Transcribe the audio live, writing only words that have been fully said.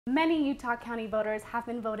Many Utah County voters have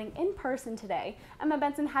been voting in person today. Emma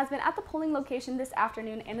Benson has been at the polling location this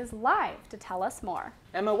afternoon and is live to tell us more.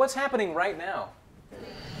 Emma, what's happening right now?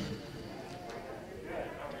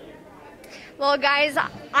 Well, guys,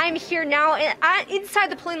 I'm here now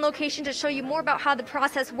inside the polling location to show you more about how the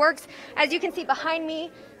process works. As you can see behind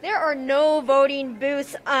me, there are no voting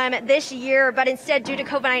booths this year, but instead, due to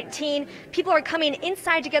COVID-19, people are coming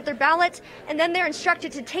inside to get their ballot, and then they're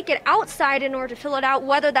instructed to take it outside in order to fill it out,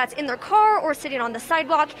 whether that's in their car or sitting on the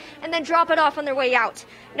sidewalk, and then drop it off on their way out.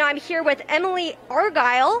 Now, I'm here with Emily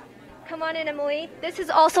Argyle. Come on in, Emily. This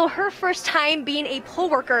is also her first time being a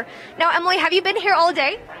poll worker. Now, Emily, have you been here all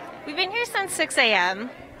day? We've been here since 6 a.m.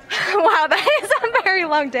 Wow, that is a very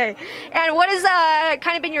long day. And what has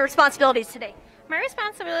kind of been your responsibilities today? My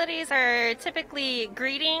responsibilities are typically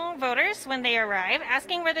greeting voters when they arrive,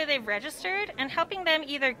 asking whether they've registered, and helping them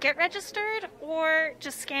either get registered or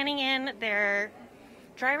just scanning in their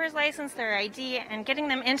driver's license, their ID, and getting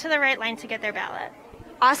them into the right line to get their ballot.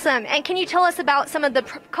 Awesome. And can you tell us about some of the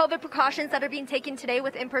COVID precautions that are being taken today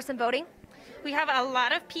with in-person voting? We have a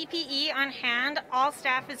lot of PPE on hand. All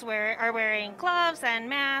staff are wearing gloves and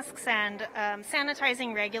masks and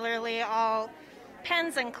sanitizing regularly. All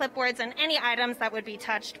pens and clipboards and any items that would be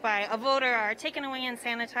touched by a voter are taken away and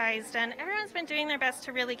sanitized. And everyone's been doing their best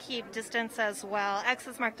to really keep distance as well.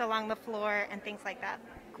 X's marked along the floor and things like that.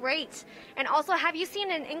 Great. And also, have you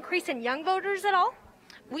seen an increase in young voters at all?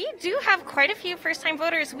 We do have quite a few first-time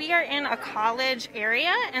voters. We are in a college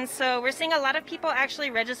area, and so we're seeing a lot of people actually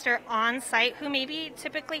register on site who maybe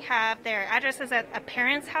typically have their addresses at a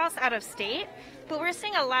parent's house out of state, but we're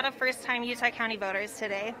seeing a lot of first-time Utah County voters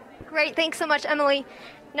today. Great. Thanks so much, Emily.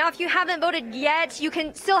 Now, if you haven't voted yet, you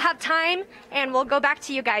can still have time, and we'll go back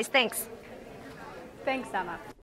to you guys. Thanks. Thanks, Emma.